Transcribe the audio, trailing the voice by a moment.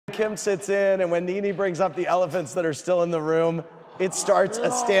Kim sits in and when Nene brings up the elephants that are still in the room, it starts a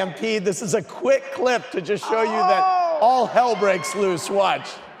stampede. This is a quick clip to just show you that all hell breaks loose. Watch.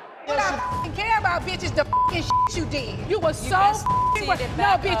 What I care about, bitch, is the shit you did. You were so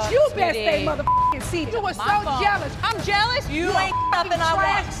no, bitch, you best stay motherfucking seated. You were so jealous. I'm jealous. You ain't nothing I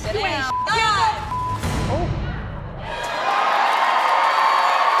want. Sit down.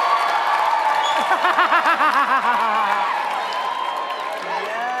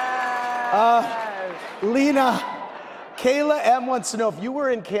 Lena, Kayla M wants to know, if you were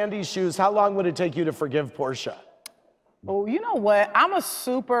in Candy's shoes, how long would it take you to forgive Portia? Oh, you know what? I'm a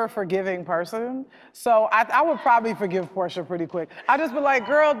super forgiving person, so I would probably forgive Portia pretty quick. I'd just be like,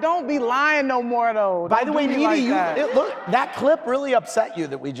 girl, don't be lying no more, though. By the way, Nene, like look, that clip really upset you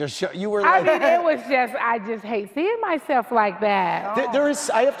that we just showed. You were like... I mean, it was just, I just hate seeing myself like that. There is,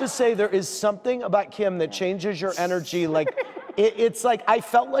 I have to say, there is something about Kim that changes your energy. Like, it's like, I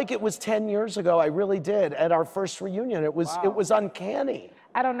felt like it was 10 years ago. I really did. At our first reunion, it was uncanny.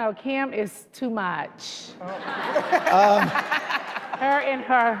 I don't know, Kim is too much. Her and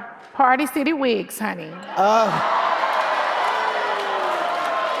her Party City wigs, honey.